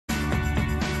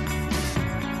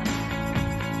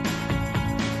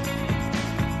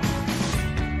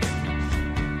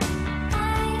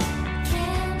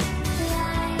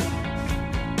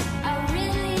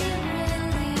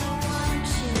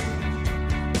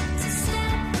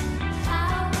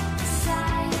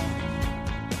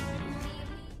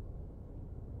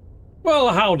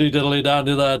Well, howdy diddly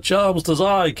dandy there, chums. 'Tis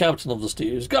I, Captain of the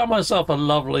Stews. Got myself a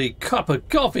lovely cup of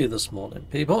coffee this morning,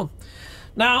 people.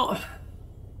 Now,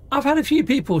 I've had a few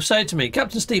people say to me,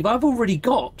 Captain Steve, I've already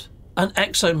got an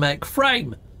Exo-Mech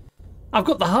frame. I've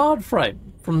got the hard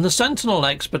frame from the Sentinel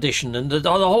expedition and the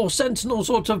whole Sentinel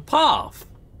sort of path.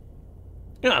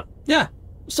 Yeah,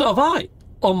 so have I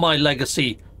on my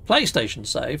legacy PlayStation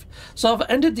save. So I've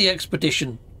ended the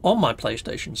expedition on my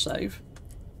PlayStation save.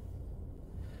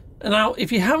 Now,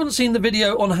 if you haven't seen the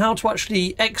video on how to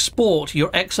actually export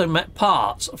your Exo-Mech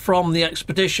parts from the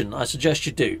expedition, I suggest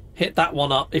you do. Hit that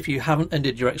one up if you haven't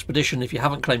ended your expedition, if you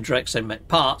haven't claimed your Exo-Mech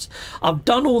parts. I've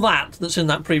done all that's in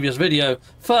that previous video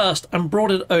first and brought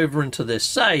it over into this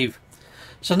save.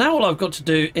 So now all I've got to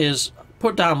do is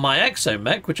put down my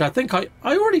Exo-Mech, which I think I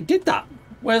already did that.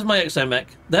 Where's my Exo-Mech?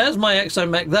 There's my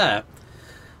Exo-Mech there.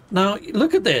 Now,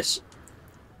 look at this.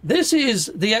 This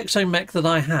is the Exo-Mech that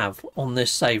I have on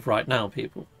this save right now,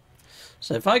 people.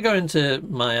 So if I go into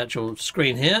my actual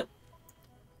screen here,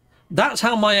 that's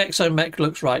how my Exo-Mech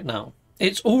looks right now.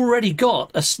 It's already got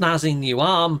a snazzy new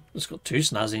arm. It's got two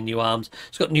snazzy new arms.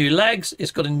 It's got new legs. It's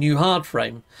got a new hard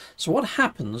frame. So what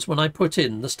happens when I put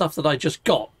in the stuff that I just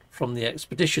got from the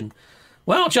expedition?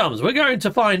 Well, chums, we're going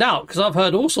to find out, because I've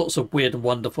heard all sorts of weird and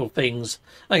wonderful things.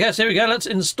 Okay, so here we go. Let's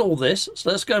install this. So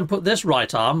let's go and put this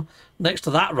right arm next to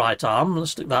that right arm.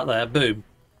 Let's stick that there. Boom.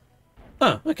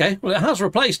 Oh, okay. Well, it has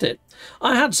replaced it.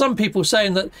 I had some people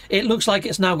saying that it looks like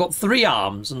it's now got 3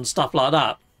 arms and stuff like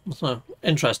that. So,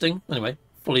 interesting. Anyway,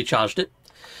 fully charged it.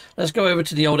 Let's go over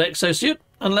to the old exosuit,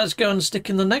 and let's go and stick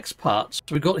in the next parts.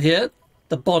 So we've got here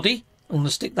the body. I'm going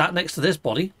to stick that next to this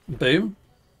body. Boom.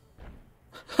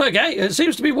 Okay, it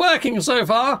seems to be working so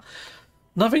far.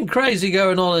 Nothing crazy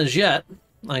going on as yet.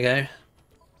 Okay.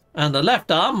 And the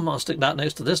left arm, I'll stick that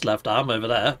next to this left arm over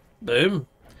there. Boom.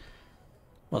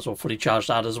 Might as well fully charge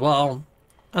that as well.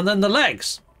 And then the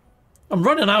legs. I'm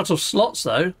running out of slots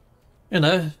though. You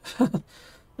know.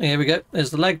 Here we go.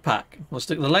 There's the leg pack. I'll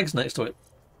stick the legs next to it.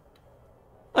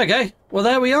 Okay, well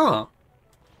there we are.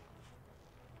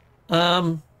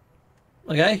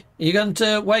 Okay, are you going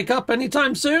to wake up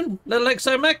anytime soon, little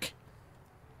Exo-Mech?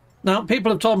 Now,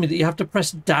 people have told me that you have to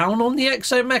press down on the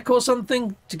Exo-Mech or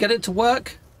something to get it to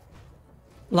work.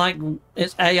 Like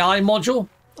its AI module.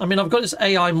 I mean, I've got its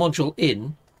AI module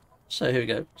in. So here we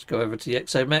go. Let's go over to the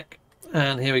Exo-Mech.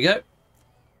 And here we go.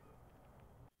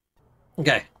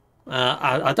 Okay.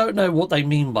 I don't know what they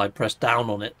mean by press down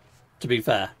on it, to be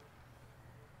fair.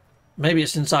 Maybe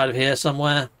it's inside of here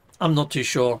somewhere. I'm not too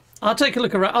sure. I'll take a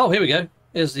look around. Oh, here we go.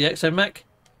 Here's the Exo-Mech.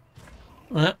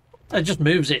 It just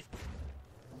moves it.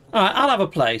 Alright, I'll have a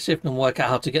play, see if I can work out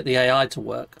how to get the AI to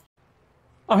work.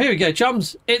 Oh, here we go,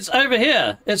 chums. It's over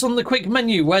here. It's on the quick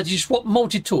menu where you swap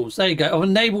multi-tools. There you go. I've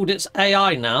enabled its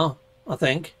AI now, I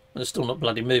think. It's still not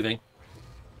bloody moving.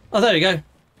 Oh, there we go.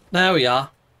 There we are.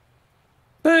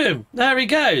 Boom. There he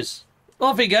goes.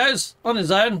 Off he goes on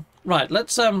his own. Right,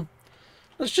 let's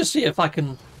just see if I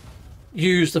can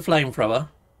use the flamethrower.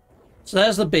 So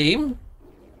there's the beam.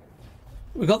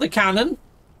 We've got the cannon.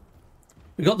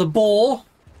 We've got the bore.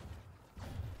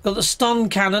 We've got the stun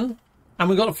cannon. And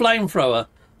we've got a flamethrower.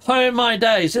 Oh my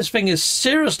days, this thing is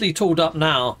seriously tooled up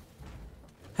now.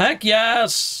 Heck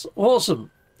yes. Awesome.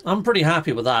 I'm pretty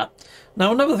happy with that.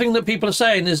 Now, another thing that people are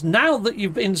saying is now that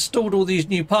you've installed all these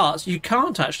new parts, you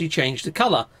can't actually change the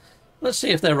colour. Let's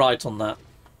see if they're right on that.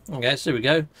 Okay, so here we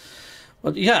go.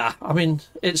 But yeah, I mean,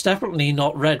 it's definitely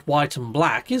not red, white and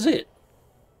black, is it?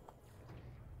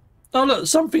 Oh, look,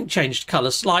 something changed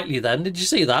colour slightly then. Did you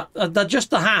see that? Just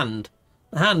the hand.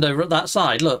 The hand over at that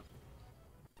side, look.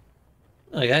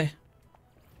 Okay.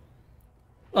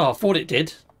 Oh, I thought it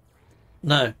did.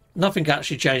 No, nothing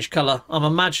actually changed colour. I'm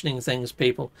imagining things,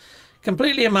 people.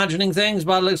 Completely imagining things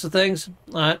by the looks of things.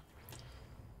 Alright.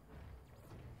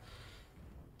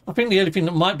 I think the only thing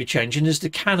that might be changing is the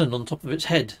cannon on top of its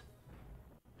head.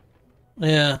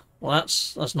 Yeah, well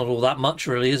that's not all that much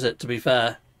really, is it, to be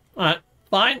fair? Alright,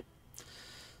 fine.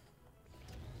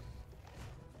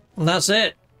 And that's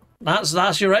it.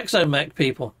 That's your Exo-Mech,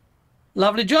 people.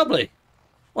 Lovely jubbly.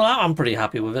 Well, I'm pretty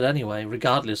happy with it anyway,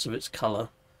 regardless of its colour.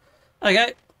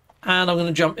 Okay, and I'm going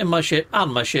to jump in my ship, out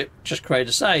of my ship, just create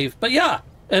a save. But yeah,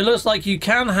 it looks like you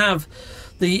can have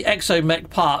the Exo-Mech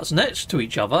parts next to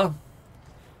each other.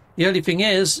 The only thing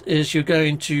is you're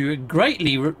going to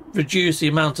greatly reduce the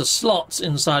amount of slots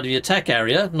inside of your tech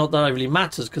area. Not that it really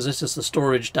matters, because this is the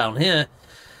storage down here.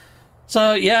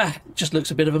 So yeah, it just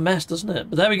looks a bit of a mess, doesn't it?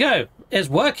 But there we go. It's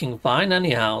working fine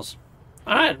anyhow.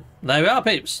 Alright, there we are,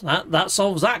 peeps. That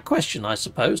solves that question, I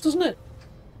suppose, doesn't it?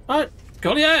 Alright,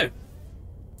 coolio.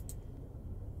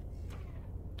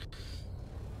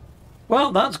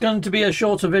 Well, that's going to be a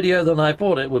shorter video than I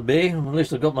thought it would be. At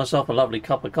least I've got myself a lovely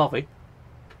cup of coffee.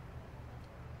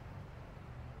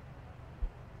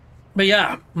 But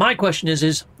yeah, my question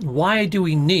is why do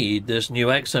we need this new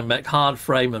Exo-Mech hard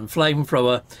frame and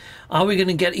flamethrower? Are we going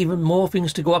to get even more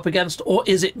things to go up against? Or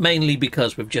is it mainly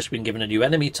because we've just been given a new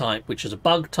enemy type, which is a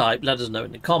bug type? Let us know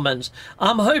in the comments.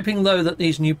 I'm hoping, though, that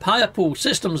these new powerful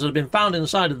systems that have been found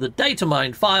inside of the data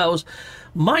mine files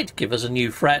might give us a new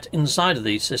threat inside of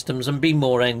these systems and be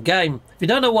more end-game. If you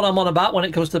don't know what I'm on about when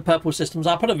it comes to the purple systems,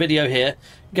 I'll put a video here.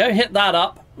 Go hit that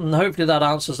up, and hopefully that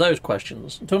answers those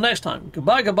questions. Until next time,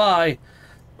 goodbye, goodbye,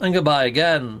 and goodbye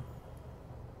again.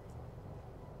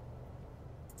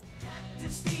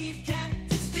 Steve can